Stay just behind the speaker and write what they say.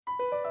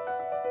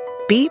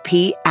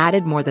BP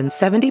added more than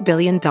 $70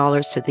 billion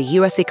to the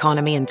U.S.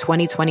 economy in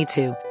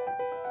 2022.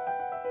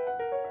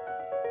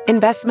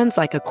 Investments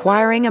like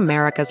acquiring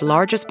America's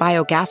largest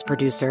biogas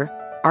producer,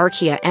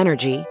 Archaea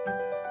Energy,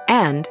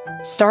 and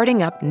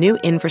starting up new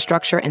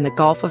infrastructure in the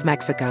Gulf of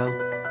Mexico.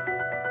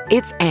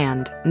 It's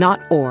and,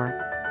 not or.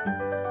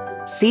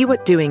 See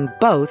what doing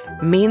both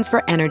means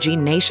for energy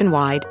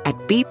nationwide at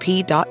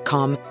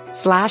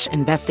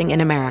bp.com/investing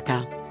in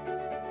America.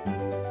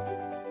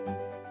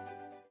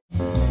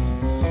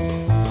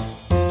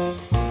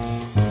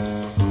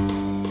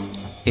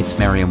 It's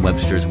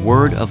Merriam-Webster's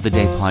Word of the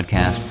Day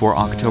podcast for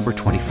October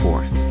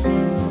 24th.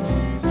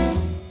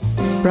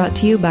 Brought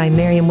to you by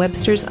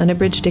Merriam-Webster's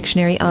Unabridged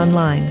Dictionary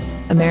Online,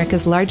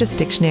 America's largest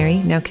dictionary,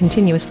 now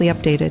continuously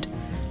updated.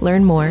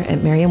 Learn more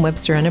at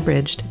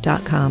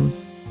merriam-websterunabridged.com.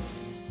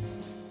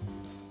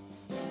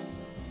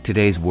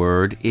 Today's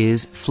word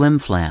is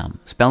flimflam,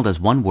 spelled as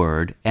one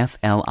word,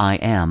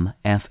 F-L-I-M-F-L-A-M.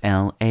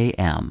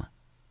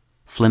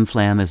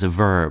 Flimflam is a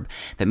verb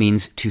that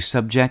means to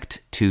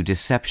subject to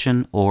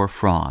deception or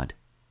fraud.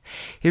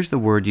 Here's the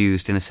word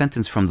used in a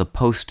sentence from the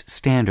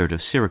Post-Standard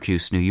of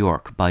Syracuse, New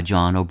York, by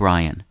John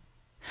O'Brien.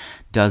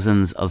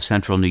 Dozens of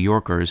Central New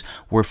Yorkers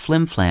were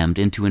flimflammed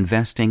into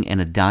investing in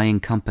a dying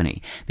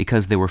company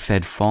because they were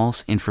fed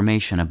false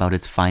information about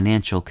its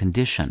financial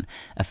condition,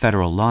 a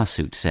federal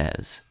lawsuit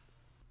says.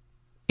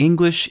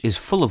 English is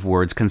full of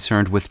words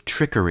concerned with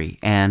trickery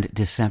and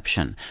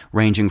deception,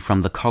 ranging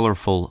from the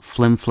colorful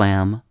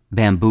flimflam,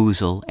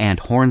 bamboozle,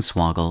 and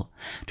hornswoggle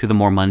to the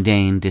more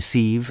mundane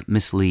deceive,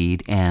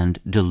 mislead, and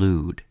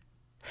delude.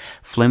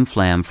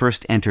 Flimflam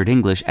first entered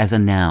English as a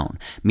noun,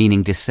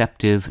 meaning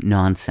deceptive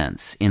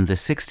nonsense, in the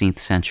 16th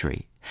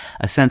century.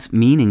 A sense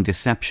meaning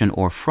deception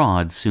or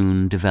fraud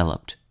soon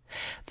developed.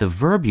 The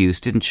verb use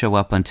didn't show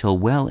up until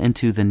well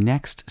into the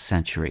next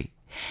century.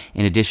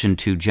 In addition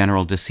to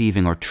general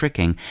deceiving or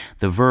tricking,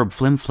 the verb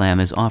flimflam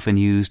is often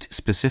used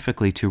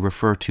specifically to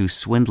refer to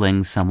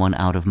swindling someone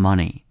out of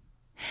money.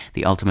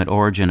 The ultimate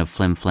origin of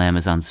flimflam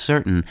is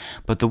uncertain,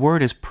 but the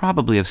word is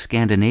probably of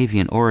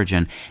Scandinavian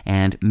origin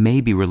and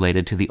may be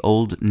related to the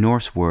Old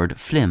Norse word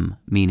flim,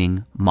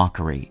 meaning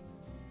mockery.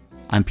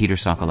 I'm Peter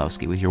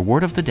Sokolowski with your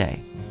Word of the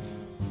Day.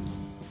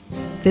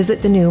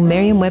 Visit the new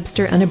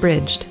Merriam-Webster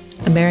Unabridged,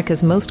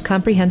 America's most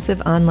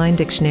comprehensive online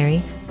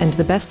dictionary and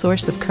the best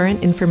source of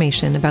current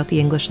information about the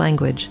English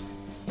language.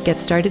 Get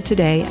started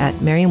today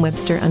at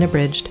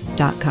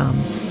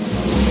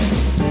merriam-websterunabridged.com.